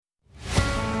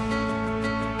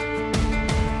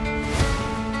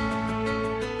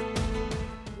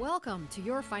Welcome to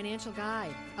Your Financial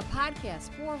Guide, a podcast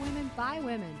for women by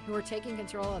women who are taking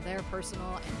control of their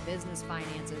personal and business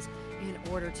finances in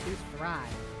order to thrive.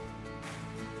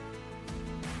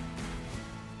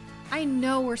 I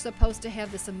know we're supposed to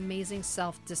have this amazing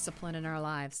self-discipline in our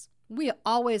lives. We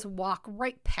always walk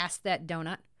right past that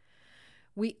donut.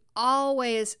 We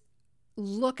always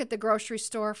look at the grocery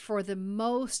store for the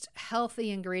most healthy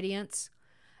ingredients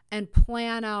and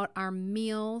plan out our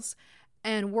meals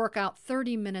and work out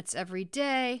 30 minutes every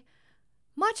day,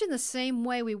 much in the same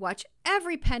way we watch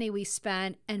every penny we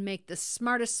spend and make the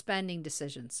smartest spending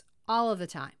decisions all of the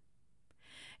time.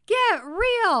 Get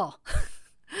real!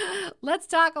 Let's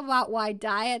talk about why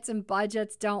diets and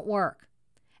budgets don't work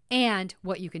and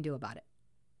what you can do about it.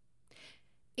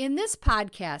 In this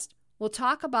podcast, we'll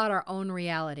talk about our own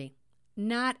reality.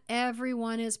 Not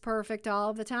everyone is perfect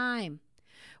all the time.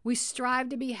 We strive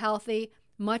to be healthy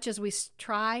much as we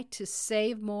try to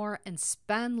save more and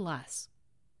spend less.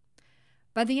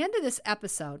 By the end of this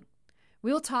episode,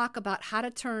 we'll talk about how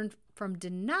to turn from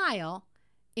denial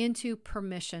into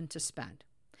permission to spend.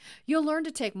 You'll learn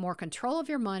to take more control of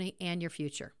your money and your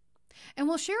future. And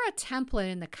we'll share a template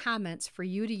in the comments for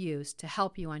you to use to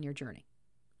help you on your journey.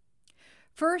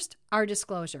 First, our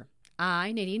disclosure.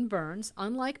 I, Nadine Burns,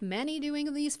 unlike many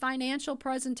doing these financial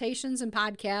presentations and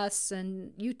podcasts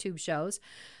and YouTube shows,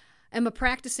 am a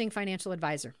practicing financial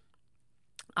advisor.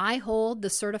 I hold the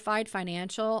Certified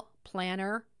Financial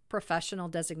Planner Professional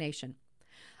designation.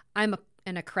 I'm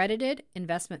an accredited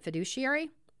investment fiduciary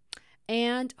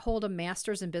and hold a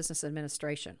master's in business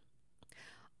administration.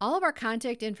 All of our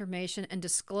contact information and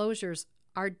disclosures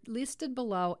are listed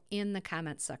below in the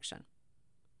comments section.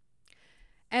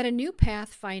 At A New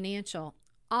Path Financial,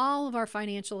 all of our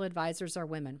financial advisors are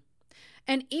women.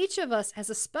 And each of us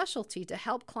has a specialty to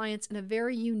help clients in a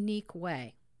very unique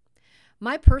way.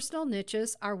 My personal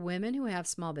niches are women who have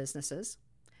small businesses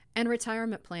and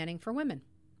retirement planning for women.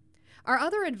 Our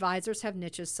other advisors have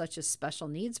niches such as special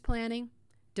needs planning,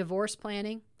 divorce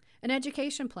planning, and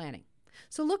education planning.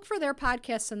 So look for their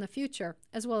podcasts in the future,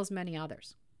 as well as many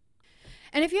others.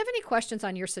 And if you have any questions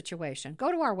on your situation,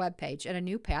 go to our webpage at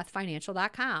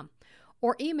anewpathfinancial.com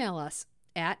or email us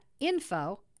at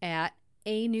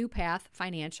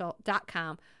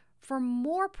info@anewpathfinancial.com for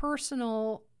more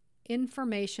personal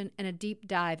information and a deep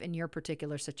dive in your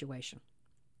particular situation.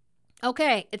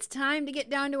 Okay, it's time to get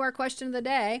down to our question of the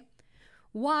day: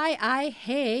 why I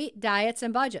hate diets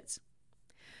and budgets.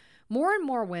 More and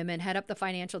more women head up the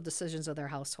financial decisions of their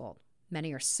household.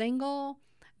 Many are single,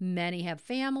 many have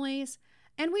families,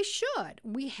 and we should.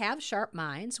 We have sharp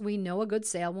minds. We know a good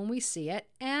sale when we see it,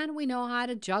 and we know how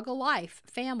to juggle life,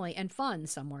 family, and fun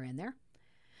somewhere in there.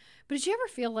 But did you ever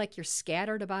feel like you're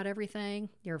scattered about everything?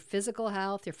 Your physical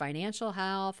health, your financial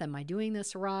health? Am I doing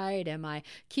this right? Am I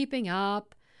keeping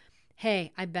up?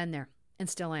 Hey, I've been there and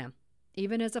still am,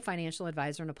 even as a financial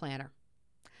advisor and a planner.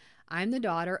 I'm the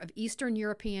daughter of Eastern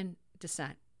European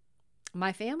descent.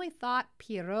 My family thought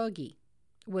pierogi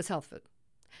was health food.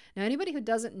 Now, anybody who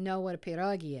doesn't know what a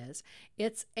pierogi is,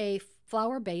 it's a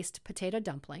flour-based potato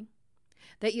dumpling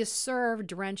that you serve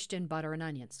drenched in butter and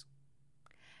onions.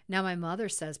 Now, my mother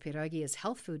says pierogi is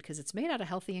health food because it's made out of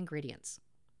healthy ingredients.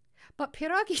 But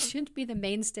pierogi shouldn't be the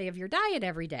mainstay of your diet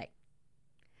every day.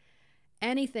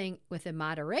 Anything within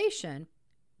moderation,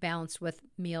 balanced with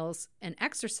meals and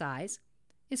exercise,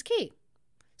 is key.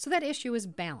 So that issue is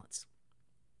balance.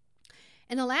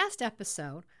 In the last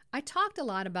episode, I talked a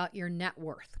lot about your net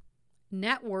worth.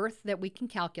 Net worth that we can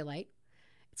calculate.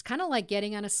 It's kind of like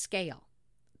getting on a scale.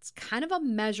 It's kind of a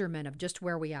measurement of just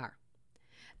where we are.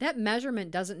 That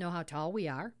measurement doesn't know how tall we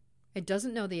are. It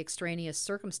doesn't know the extraneous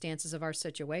circumstances of our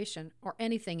situation or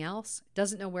anything else. It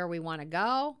doesn't know where we want to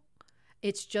go.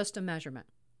 It's just a measurement.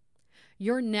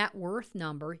 Your net worth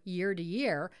number year to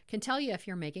year can tell you if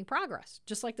you're making progress,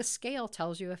 just like the scale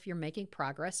tells you if you're making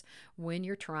progress when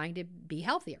you're trying to be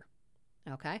healthier.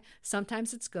 Okay?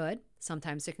 Sometimes it's good.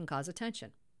 Sometimes it can cause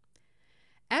attention.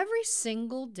 Every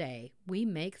single day, we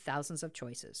make thousands of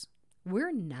choices.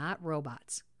 We're not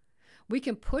robots. We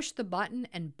can push the button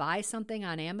and buy something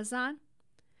on Amazon.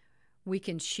 We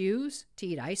can choose to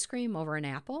eat ice cream over an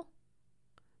apple.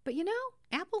 But you know,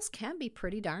 apples can be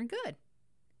pretty darn good.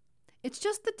 It's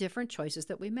just the different choices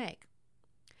that we make.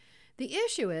 The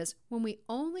issue is when we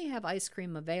only have ice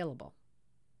cream available,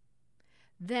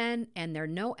 and there are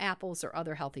no apples or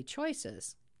other healthy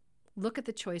choices, look at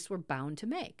the choice we're bound to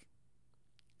make.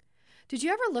 Did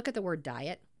you ever look at the word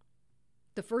diet?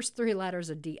 The first three letters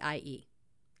are D-I-E.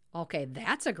 Okay,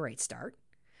 that's a great start.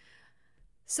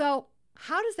 So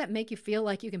how does that make you feel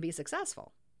like you can be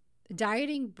successful?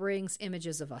 Dieting brings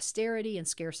images of austerity and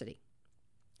scarcity.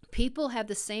 People have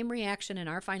the same reaction in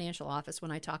our financial office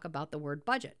when I talk about the word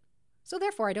budget. So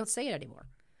therefore, I don't say it anymore.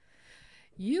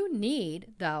 You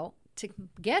need, though, to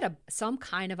get some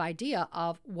kind of idea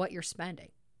of what you're spending.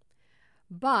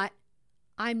 But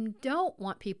I don't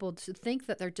want people to think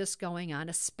that they're just going on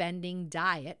a spending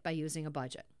diet by using a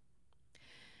budget.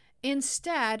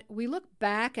 Instead, we look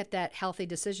back at that healthy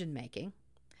decision making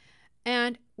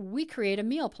and we create a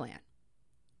meal plan.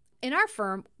 In our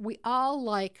firm, we all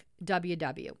like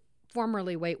WW,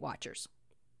 formerly Weight Watchers.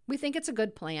 We think it's a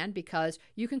good plan because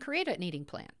you can create an eating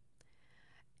plan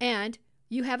and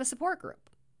you have a support group.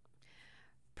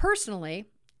 Personally,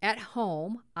 at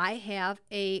home, I have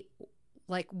a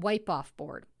wipe-off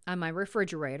board on my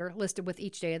refrigerator listed with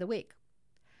each day of the week.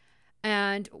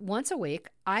 And once a week,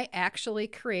 I actually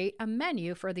create a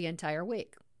menu for the entire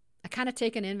week. I kind of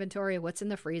take an inventory of what's in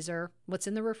the freezer, what's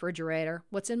in the refrigerator,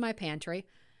 what's in my pantry,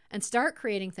 and start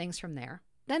creating things from there.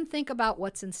 Then think about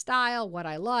what's in style, what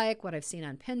I like, what I've seen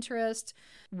on Pinterest,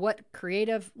 what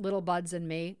creative little buds in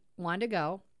me want to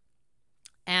go,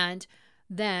 and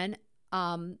then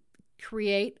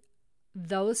create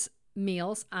those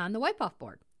meals on the wipe-off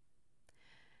board.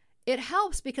 It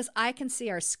helps because I can see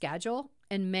our schedule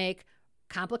and make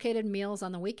complicated meals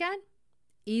on the weekend,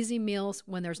 easy meals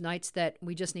when there's nights that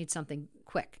we just need something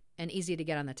quick and easy to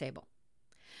get on the table.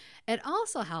 It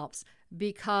also helps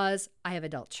because I have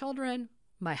adult children,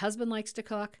 my husband likes to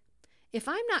cook. If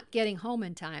I'm not getting home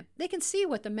in time, they can see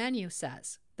what the menu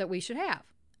says that we should have,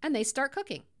 and they start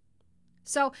cooking.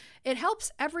 So it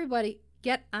helps everybody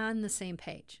get on the same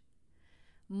page.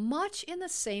 Much in the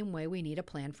same way we need a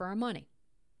plan for our money.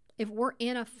 If we're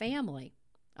in a family,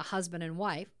 a husband and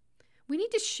wife, we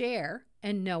need to share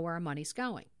and know where our money's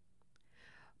going.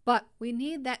 But we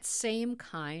need that same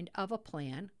kind of a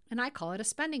plan, and I call it a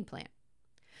spending plan.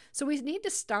 So we need to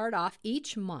start off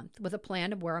each month with a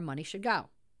plan of where our money should go.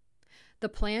 The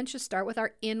plan should start with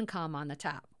our income on the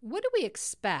top. What do we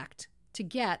expect to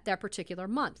get that particular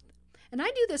month? And I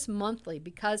do this monthly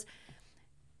because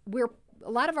a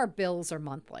lot of our bills are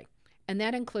monthly. And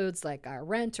that includes like our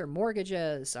rent or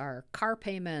mortgages, our car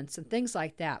payments, and things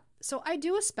like that. So I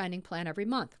do a spending plan every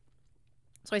month.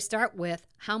 So I start with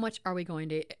how much are we going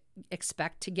to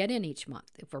expect to get in each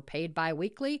month? If we're paid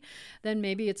bi-weekly, then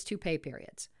maybe it's 2 pay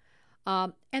periods.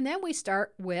 And then we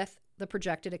start with the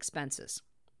projected expenses.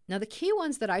 Now, the key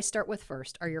ones that I start with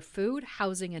first are your food,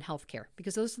 housing, and healthcare,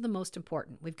 because those are the most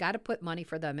important. We've got to put money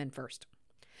for them in first.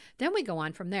 Then we go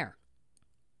on from there.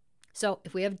 So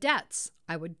if we have debts,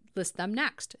 I would list them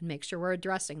next and make sure we're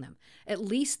addressing them, at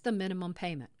least the minimum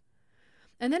payment.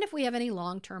 And then if we have any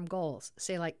long-term goals,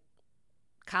 say like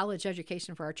college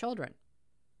education for our children,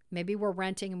 maybe we're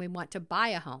renting and we want to buy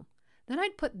a home, then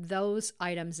I'd put those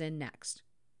items in next.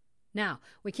 Now,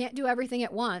 we can't do everything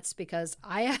at once because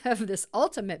I have this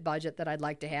ultimate budget that I'd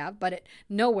like to have, but it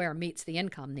nowhere meets the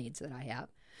income needs that I have.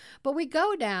 But we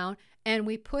go down and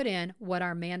we put in what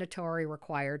our mandatory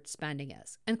required spending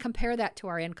is and compare that to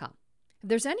our income. If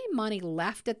there's any money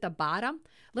left at the bottom,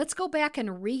 let's go back and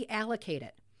reallocate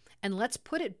it. And let's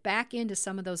put it back into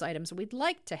some of those items we'd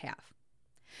like to have.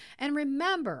 And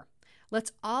remember,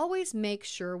 let's always make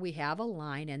sure we have a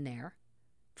line in there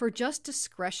for just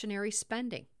discretionary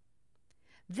spending.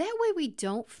 That way we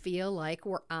don't feel like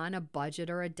we're on a budget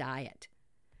or a diet.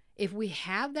 If we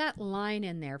have that line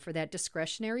in there for that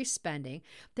discretionary spending,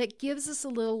 that gives us a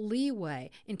little leeway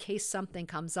in case something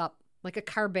comes up, like a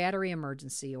car battery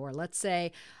emergency, or let's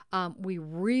say we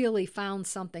really found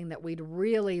something that we'd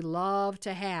really love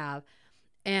to have,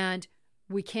 and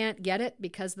we can't get it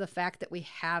because of the fact that we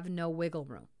have no wiggle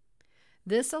room.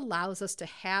 This allows us to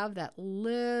have that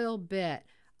little bit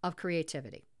of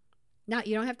creativity. Now,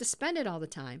 you don't have to spend it all the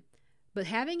time, but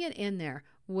having it in there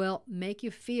will make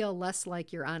you feel less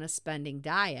like you're on a spending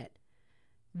diet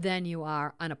than you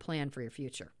are on a plan for your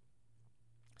future.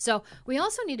 So we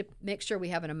also need to make sure we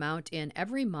have an amount in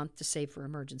every month to save for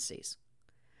emergencies.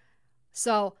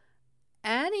 So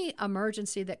any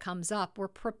emergency that comes up, we're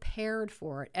prepared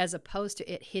for it as opposed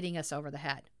to it hitting us over the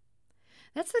head.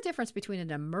 That's the difference between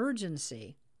an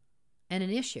emergency and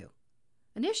an issue.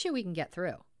 An issue we can get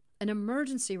through. An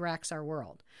emergency racks our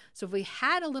world. So if we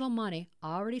had a little money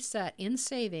already set in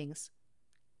savings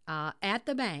at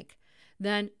the bank,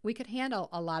 then we could handle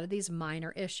a lot of these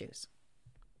minor issues.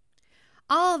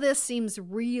 All this seems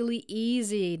really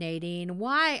easy, Nadine.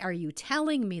 Why are you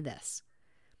telling me this?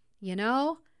 You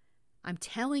know, I'm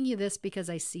telling you this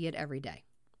because I see it every day.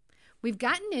 We've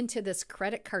gotten into this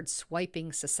credit card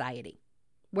swiping society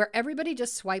where everybody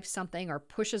just swipes something or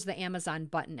pushes the Amazon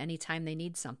button anytime they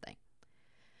need something.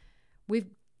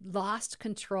 We've lost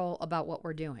control about what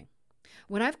we're doing.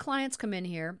 When I have clients come in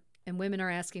here and women are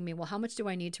asking me, well, how much do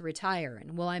I need to retire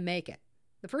and will I make it?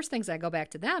 The first things I go back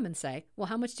to them and say, well,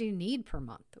 how much do you need per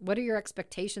month? What are your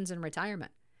expectations in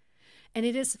retirement? And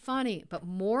it is funny, but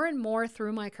more and more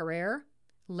through my career,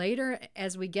 later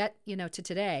as we get, to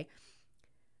today,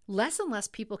 less and less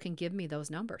people can give me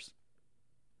those numbers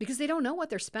because they don't know what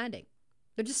they're spending.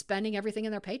 They're just spending everything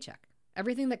in their paycheck.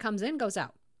 Everything that comes in goes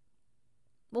out.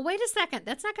 Well, wait a second.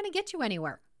 That's not going to get you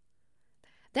anywhere.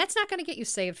 That's not going to get you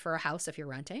saved for a house if you're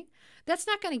renting. That's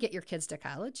not going to get your kids to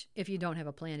college if you don't have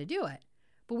a plan to do it.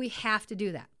 But we have to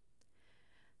do that.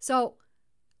 So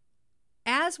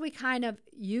as we kind of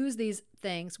use these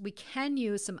things, we can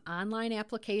use some online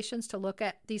applications to look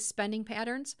at these spending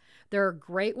patterns. There are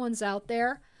great ones out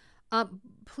there.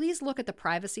 Please look at the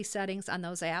privacy settings on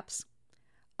those apps.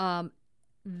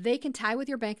 They can tie with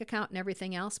your bank account and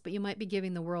everything else, but you might be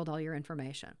giving the world all your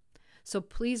information. So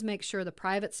please make sure the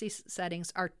privacy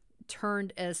settings are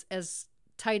turned as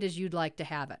tight as you'd like to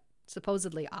have it,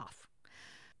 supposedly off.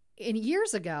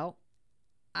 Years ago,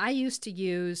 I used to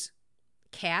use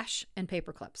cash and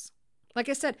paper clips. Like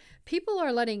I said, people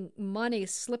are letting money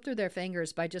slip through their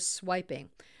fingers by just swiping.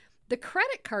 The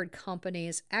credit card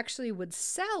companies actually would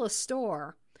sell a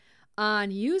store on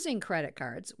using credit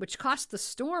cards, which cost the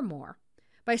store more,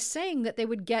 by saying that they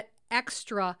would get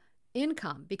extra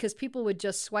income because people would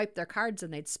just swipe their cards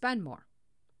and they'd spend more.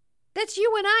 That's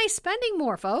you and I spending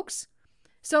more, folks.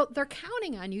 So they're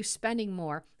counting on you spending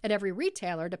more at every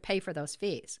retailer to pay for those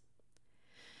fees.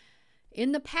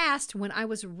 In the past, when I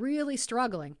was really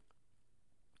struggling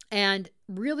and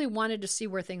really wanted to see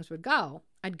where things would go,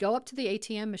 I'd go up to the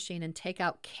ATM machine and take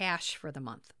out cash for the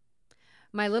month.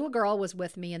 My little girl was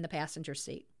with me in the passenger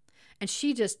seat, and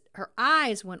her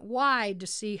eyes went wide to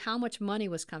see how much money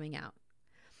was coming out.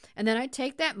 And then I'd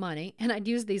take that money and I'd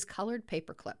use these colored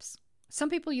paper clips. Some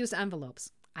people use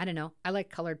envelopes. I don't know. I like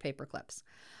colored paper clips.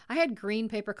 I had green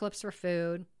paper clips for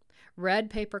food, red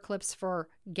paper clips for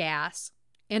gas,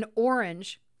 and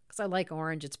orange, because I like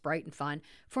orange, it's bright and fun,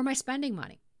 for my spending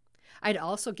money. I'd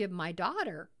also give my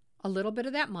daughter a little bit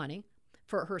of that money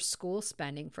for her school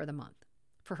spending for the month,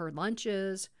 for her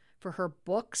lunches, for her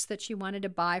books that she wanted to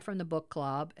buy from the book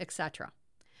club, etc.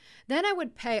 Then I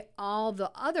would pay all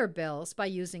the other bills by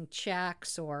using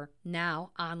checks or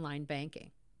now online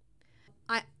banking.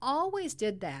 I always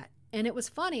did that, and it was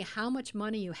funny how much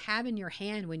money you have in your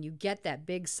hand when you get that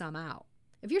big sum out.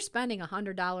 If you're spending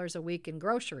 $100 a week in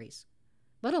groceries,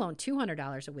 let alone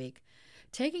 $200 a week,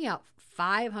 taking out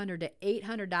 $500 to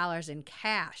 $800 in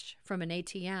cash from an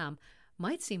ATM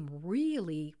might seem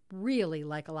really, really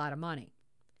like a lot of money.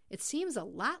 It seems a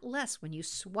lot less when you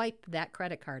swipe that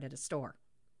credit card at a store.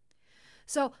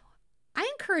 So I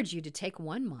encourage you to take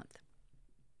 1 month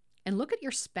and look at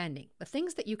your spending, the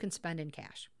things that you can spend in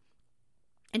cash,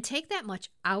 and take that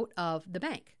much out of the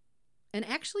bank and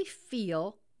actually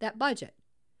feel that budget.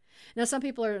 Now, some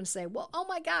people are going to say, well, oh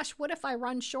my gosh, what if I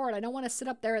run short? I don't want to sit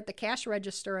up there at the cash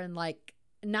register and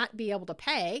not be able to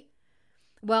pay.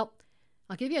 Well,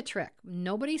 I'll give you a trick.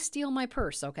 Nobody steal my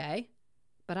purse, okay?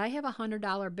 But I have a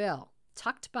 $100 bill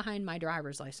tucked behind my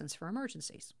driver's license for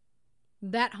emergencies.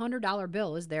 That $100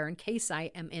 bill is there in case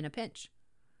I am in a pinch.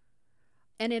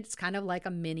 And it's kind of like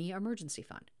a mini emergency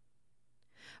fund.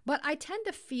 But I tend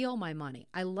to feel my money.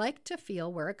 I like to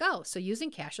feel where it goes. So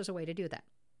using cash is a way to do that.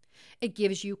 It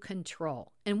gives you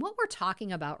control. And what we're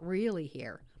talking about really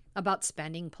here, about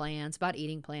spending plans, about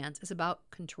eating plans, is about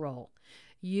control.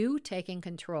 You taking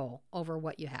control over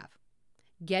what you have.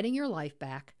 Getting your life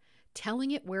back, telling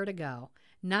it where to go,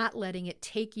 not letting it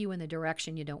take you in the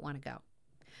direction you don't want to go.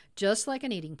 Just like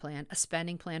an eating plan, a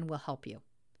spending plan will help you.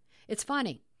 It's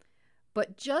funny,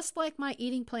 but just like my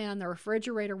eating plan on the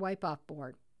refrigerator wipe-off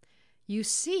board, you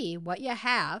see what you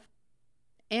have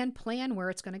and plan where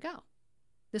it's going to go.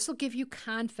 This will give you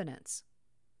confidence,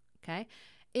 okay?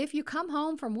 If you come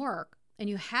home from work and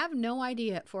you have no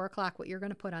idea at 4 o'clock what you're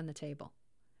going to put on the table,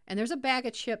 and there's a bag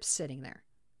of chips sitting there,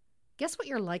 guess what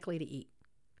you're likely to eat?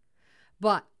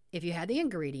 But if you had the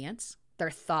ingredients,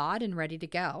 they're thawed and ready to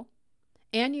go,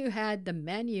 and you had the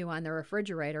menu on the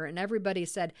refrigerator and everybody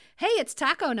said, hey, it's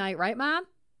taco night, right, Mom?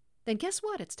 Then guess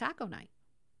what? It's taco night.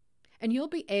 And you'll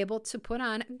be able to put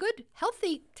on a good,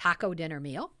 healthy taco dinner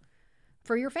meal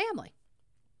for your family.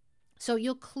 So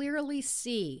you'll clearly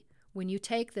see when you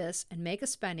take this and make a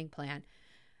spending plan,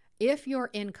 if your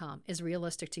income is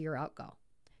realistic to your outgo.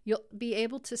 You'll be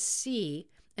able to see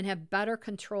and have better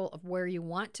control of where you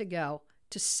want to go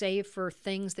to save for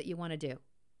things that you want to do.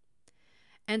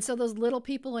 And so those little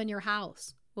people in your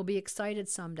house will be excited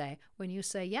someday when you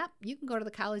say, yep, you can go to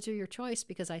the college of your choice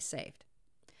because I saved.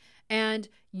 And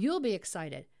you'll be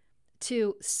excited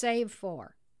to save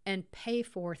for and pay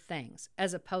for things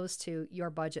as opposed to your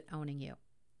budget owning you.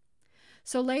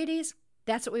 So ladies,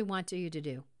 that's what we want you to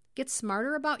do. Get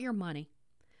smarter about your money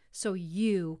so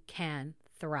you can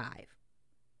thrive.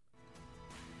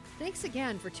 Thanks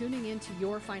again for tuning in to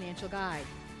Your Financial Guide,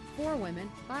 for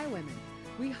women, by women.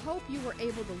 We hope you were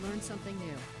able to learn something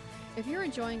new. If you're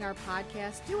enjoying our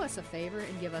podcast, do us a favor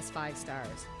and give us 5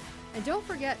 stars. And don't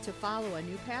forget to follow A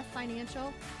New Path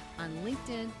Financial on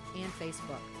LinkedIn and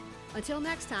Facebook. Until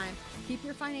next time, keep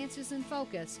your finances in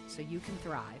focus so you can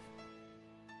thrive.